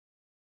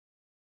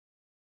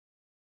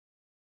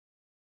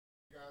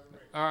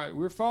All right,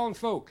 we're Fahl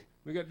Folk.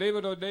 We got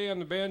David Odea on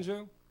the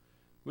banjo.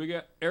 We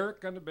got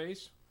Eric on the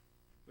bass.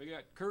 We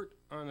got Curt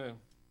on the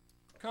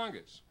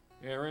congas.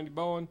 And Randy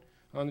Bowen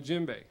on the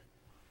djimba.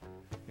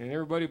 And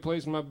everybody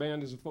plays in my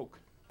band is a folk.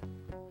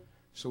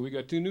 So we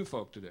got two new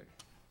folk today.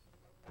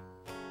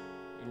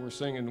 And we're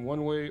singing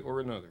One Way or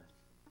Another.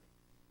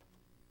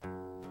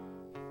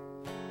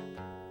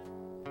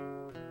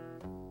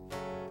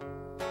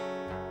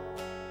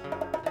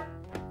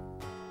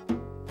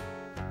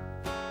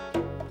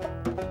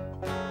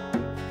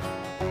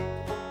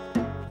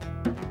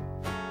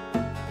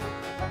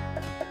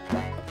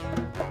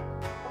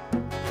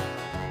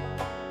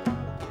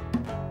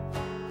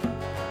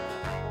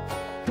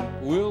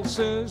 Will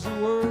says the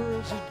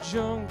world's a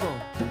jungle.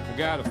 You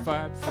gotta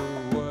fight for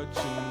what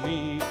you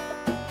need.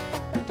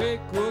 Take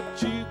what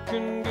you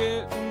can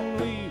get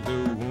and leave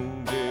the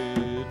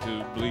wounded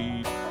to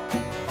bleed.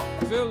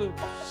 Philip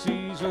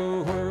sees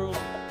a world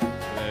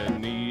that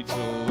needs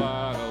a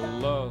lot of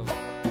love.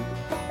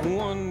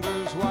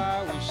 Wonders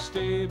why we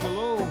stay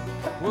below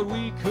what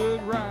we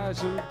could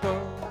rise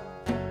above.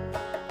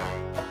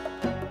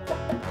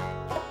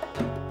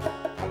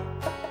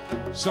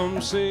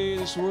 Some say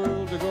this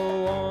world to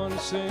go on the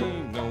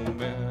same no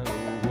matter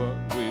what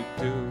we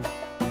do.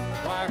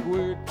 Like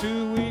we're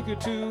too weak or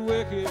too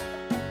wicked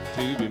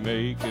to be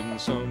making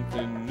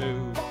something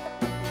new.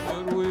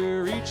 But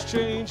we're each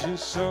changing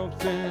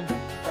something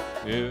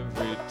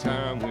every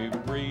time we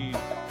breathe.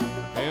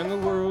 And the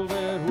world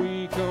that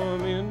we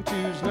come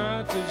into's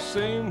not the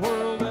same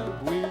world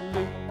that we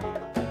leave.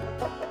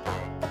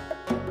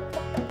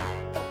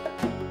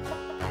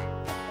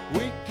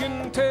 We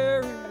can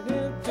tear it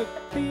into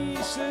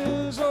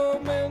pieces or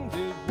mend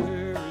it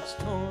where it's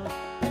torn.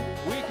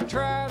 We can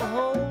try to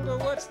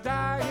hold what's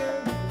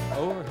dying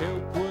or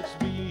help what's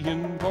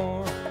being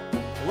born.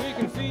 We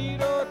can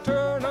feed or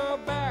turn our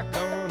back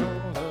on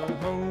all the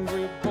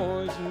hungry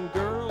boys and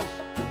girls.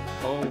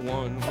 Oh,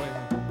 one way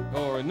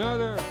or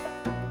another,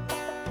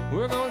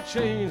 we're gonna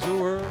change the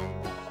world.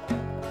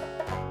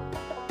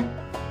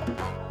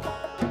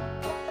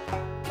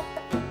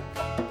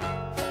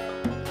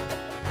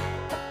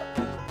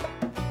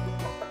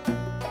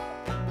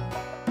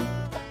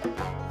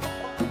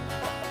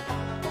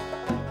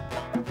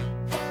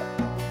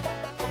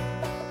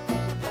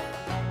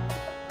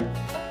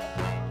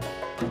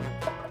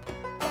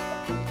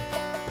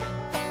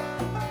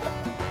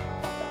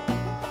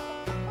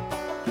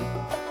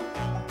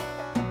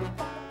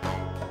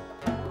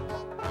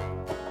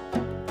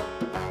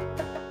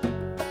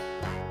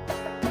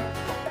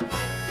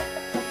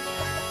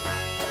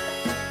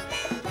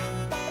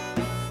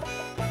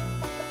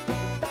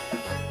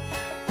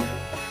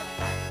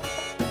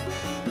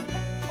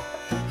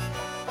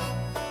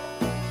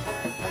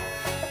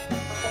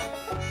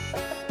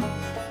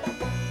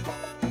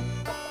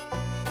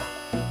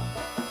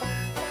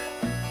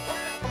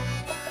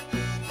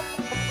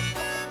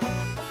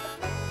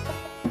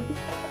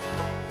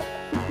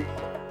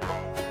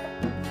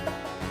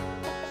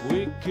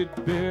 We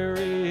could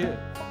bury it,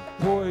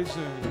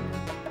 poison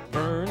it,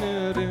 burn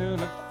it in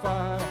a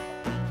fire,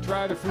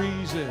 try to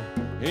freeze it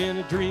in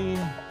a dream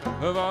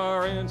of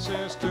our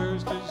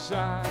ancestors'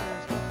 desires.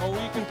 Or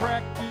we can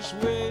practice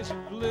ways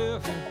of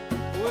living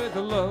with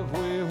the love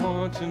we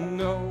want to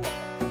know.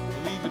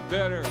 Leave it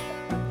better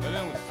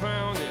than we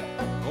found it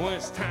when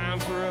it's time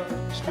for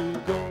us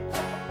to go.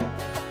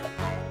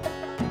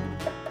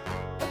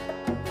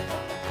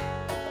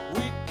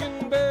 We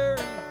can bury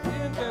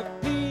it into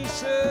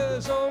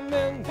pieces or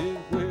mend it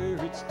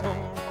where it's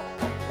torn.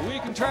 We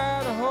can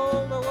try to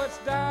hold what's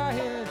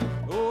dying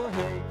or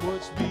help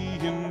what's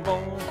being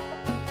born.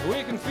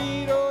 We can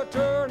feed or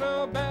turn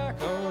our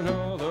back on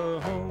all the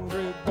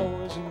hungry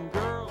boys and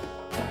girls.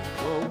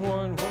 But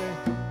one way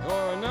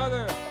or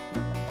another,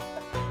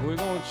 we're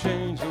gonna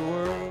change the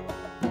world.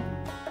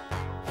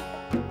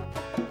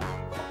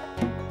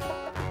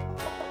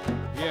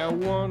 Yeah,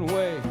 one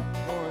way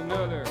or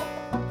another,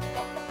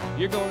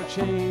 you're gonna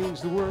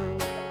change the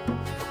world.